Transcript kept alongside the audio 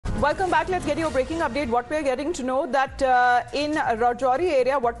Welcome back. Let's get you a breaking update. What we are getting to know that in Rajouri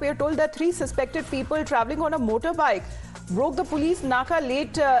area, what we are told that 3 suspected people traveling on a motorbike broke the police naka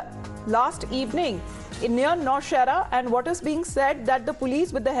late last evening in near Nowshera, and what is being said that the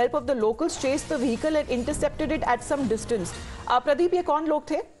police with the help of the locals chased the vehicle and intercepted it at some distance. Pradeep, ये कौन लोग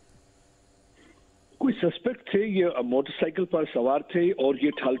थे? कोई suspect थे, ये motorcycle पर सवार थे और ये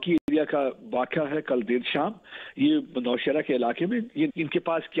ठालकी एरिया का वाक़या है कल देर शाम। ये नौशहरा के इलाके में ये इनके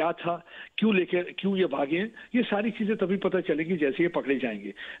पास क्या था, क्यों ये भागे हैं, ये सारी चीजें तभी पता चलेंगी जैसे ये पकड़े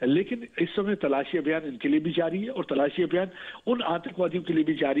जाएंगे। लेकिन इस समय तलाशी अभियान इनके लिए भी जारी है और तलाशी अभियान उन आतंकवादियों के लिए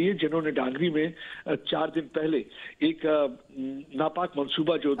भी जारी है जिन्होंने डांगरी में 4 दिन पहले एक नापाक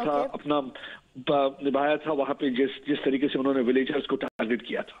मंसूबा जो था अपना निभाया था, वहां पे जिस तरीके से उन्होंने विलेजर्स को टारगेट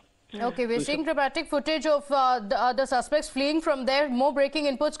किया था। Okay, we're seeing dramatic footage of the suspects fleeing from there. More breaking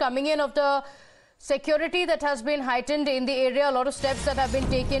inputs coming in of the security that has been heightened in the area. A lot of steps that have been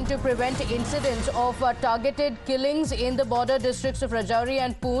taken to prevent incidents of targeted killings in the border districts of Rajouri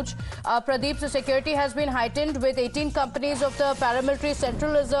and Poonch. Pradeep, the security has been heightened with 18 companies of the paramilitary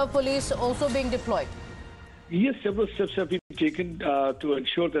Central Reserve Police also being deployed. Yes, several steps have been taken to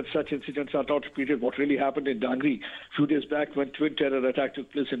ensure that such incidents are not repeated. What really happened in Dangri a few days back when twin terror attack took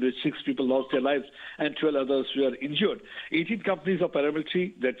place in which 6 people lost their lives and 12 others were injured. 18 companies of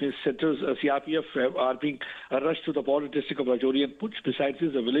paramilitary, that means centers, CRPF, are being rushed to the border district of Rajouri and Poonch. Besides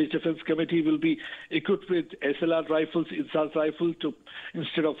this, the village defense committee will be equipped with SLR rifles, insult rifle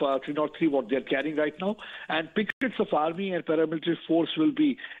instead of 303 what they are carrying right now. And pickets of army and paramilitary force will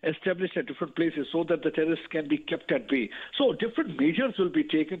be established at different places so that the terrorists can be kept at bay. So different measures will be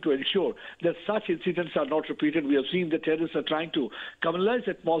taken to ensure that such incidents are not repeated. We have seen the terrorists are trying to communalize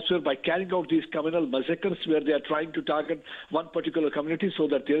the atmosphere by carrying out these communal massacres where they are trying to target one particular community so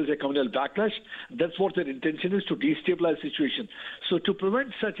that there is a communal backlash. That's what their intention is, to destabilize the situation. So to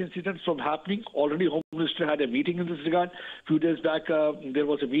prevent such incidents from happening, already Home Minister had a meeting in this regard. A few days back, there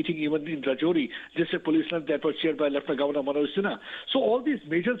was a meeting even in Rajouri, district police line, that was chaired by Lieutenant Governor Manoj Sinha. So all these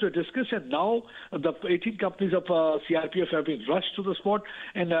measures were discussed, and now the 18 companies of CRPF have been rushed to the spot,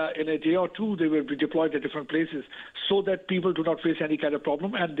 and in a day or two they will be deployed at different places so that people do not face any kind of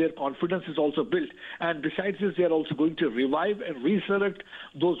problem, and their confidence is also built. And besides this, they are also going to revive and resurrect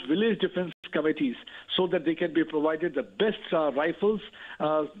those village defense committees so that they can be provided the best rifles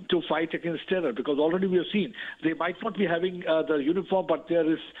to fight against terror, because already we have seen they might not be having the uniform, but there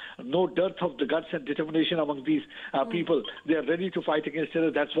is no dearth of the guts and determination among these people. They are ready to fight against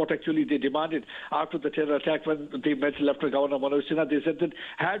terror. That's what actually they demanded after the terror attack when they met Lieutenant Governor Manoj Sinha. They said that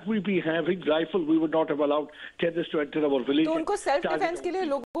had we been having rifle, we would not have allowed terrorists to enter our village. तो उनको self defence के लिए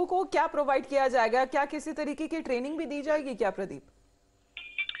लोगों को क्या provide किया जाएगा? क्या किसी तरीके की ट्रेनिंग भी दी जाएगी क्या, प्रदीप?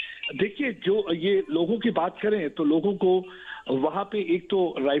 देखिए, जो ये लोगों की बात करें तो लोगों को वहां पे एक तो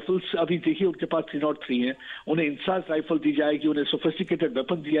राइफल्स, अभी देखिए उनके पास 303 हैं, उन्हें इंसास राइफल दी जाएगी, उन्हें सोफिस्टिकेटेड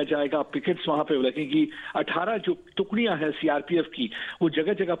वेपन दिया जाएगा, पिकेट्स वहां पे लगेंगी, 18 जो टुकड़ियां हैं सीआरपीएफ की वो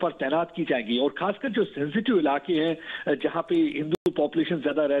जगह जगह पर तैनात की जाएंगी। और खासकर जो सेंसिटिव इलाके हैं जहां पे हिंदू पॉपुलेशन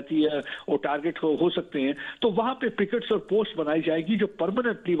ज्यादा रहती है और टारगेट हो सकते हैं, तो वहां पे पिकेट्स और पोस्ट बनाई जाएगी जो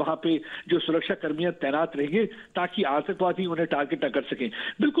परमानेंटली वहां पे जो सुरक्षा कर्मियां तैनात रहेंगे ताकि आतंकवादी उन्हें टारगेट न कर सकें।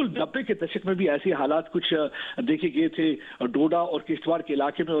 बिल्कुल 90 के दशक में भी ऐसे हालात कुछ देखे गए थे डोडा और किश्तवाड़ के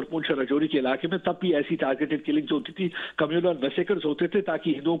इलाके में और पुंछ और राजौरी के इलाके में, तब भी ऐसी टारगेटेड किलिंग जो होती थी, कम्युनल मैसेकर्स होते थे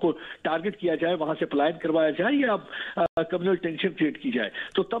ताकि हिंदुओं को टारगेट किया जाए, वहां से पलायन करवाया जाए या कम्युनल टेंशन क्रिएट की जाए।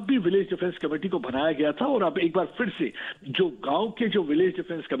 तो तब भी विलेज डिफेंस कमेटी को बनाया गया था और अब एक बार फिर से जो गांव के जो विलेज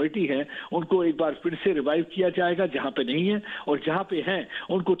डिफेंस कमेटी है उनको एक बार फिर से रिवाइव किया जाएगा जहां पे नहीं है, और जहां पे हैं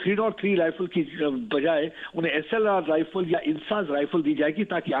उनको 303 राइफल की बजाय उन्हें SLR राइफल या इंसास राइफल दी जाएगी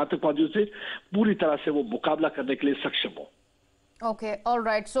ताकि आतंकवादियों से पूरी तरह से वो मुकाबला करने के लिए सक्षम हो। Okay, all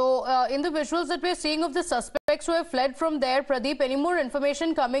right. So, in the visuals that we're seeing of the suspects who have fled from there, Pradeep, any more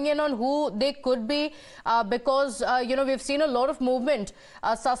information coming in on who they could be? Because, you know, we've seen a lot of movement,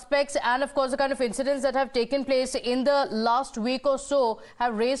 suspects and, of course, the kind of incidents that have taken place in the last week or so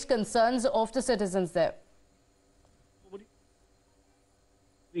have raised concerns of the citizens there.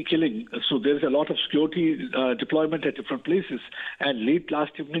 Killing. So there's a lot of security deployment at different places. And late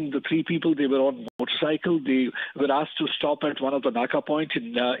last evening, the 3 people, they were on motorcycle. They were asked to stop at one of the Naka points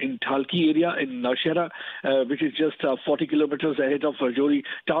in Thalki area in Nowshera, which is just 40 kilometers ahead of Rajouri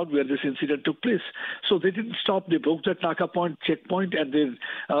town where this incident took place. So they didn't stop. They broke that Naka point, checkpoint, and they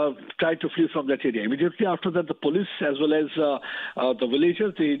tried to flee from that area. Immediately after that, the police as well as the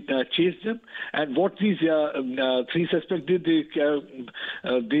villagers, they chased them. And what these 3 suspects did,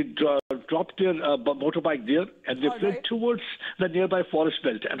 they dropped their motorbike there and they fled towards the nearby forest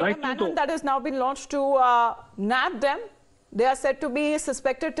belt. And right now, that has now been launched to nab them. They are said to be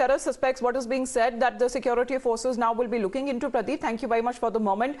suspected terror suspects. What is being said that the security forces now will be looking into. Pradeep, thank you very much for the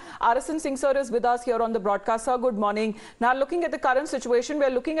moment. RSN Singh sir is with us here on the broadcast. Sir, good morning. Now, looking at the current situation, we are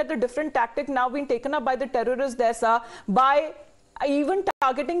looking at the different tactic now being taken up by the terrorists there, sir, by even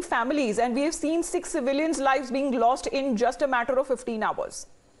targeting families. And we have seen 6 civilians' lives being lost in just a matter of 15 hours.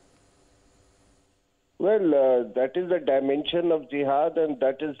 Well, that is the dimension of jihad, and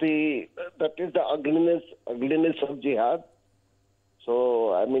that is the ugliness of jihad.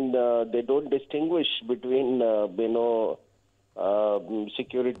 So, I mean, they don't distinguish between,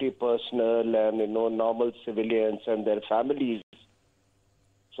 security personnel and, normal civilians and their families.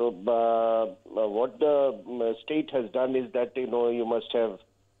 So, what the state has done is that, you must have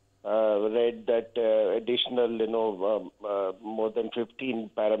read that additional, more than 15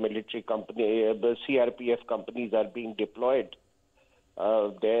 paramilitary the CRPF companies are being deployed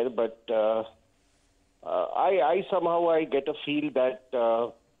there, but I somehow get a feel that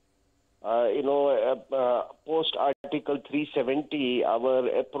post Article 370, our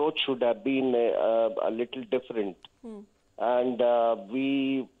approach should have been a little different, and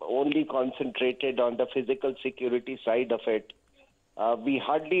we only concentrated on the physical security side of it. We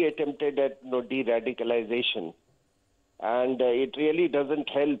hardly attempted at de-radicalization, and it really doesn't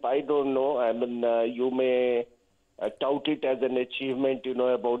help. I don't know. I mean, you may tout it as an achievement,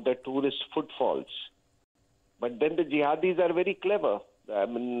 about the tourist footfalls. But then the jihadis are very clever. I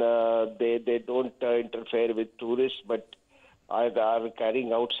mean, they don't interfere with tourists, but are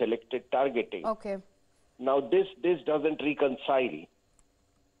carrying out selected targeting. Okay. Now, this doesn't reconcile.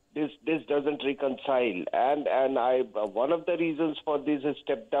 This doesn't reconcile, and one of the reasons for this is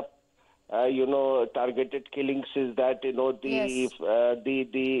stepped up, targeted killings is that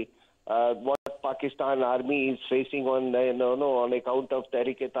what Pakistan army is facing on account of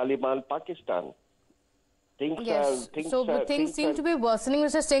Tehrik-e-Taliban Pakistan. Things seem to be worsening,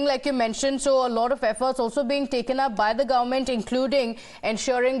 Mr. Singh, like you mentioned. So a lot of efforts also being taken up by the government, including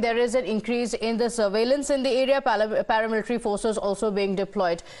ensuring there is an increase in the surveillance in the area, paramilitary forces also being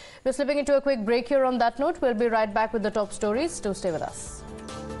deployed. We're slipping into a quick break here on that note. We'll be right back with the top stories. Do stay with us.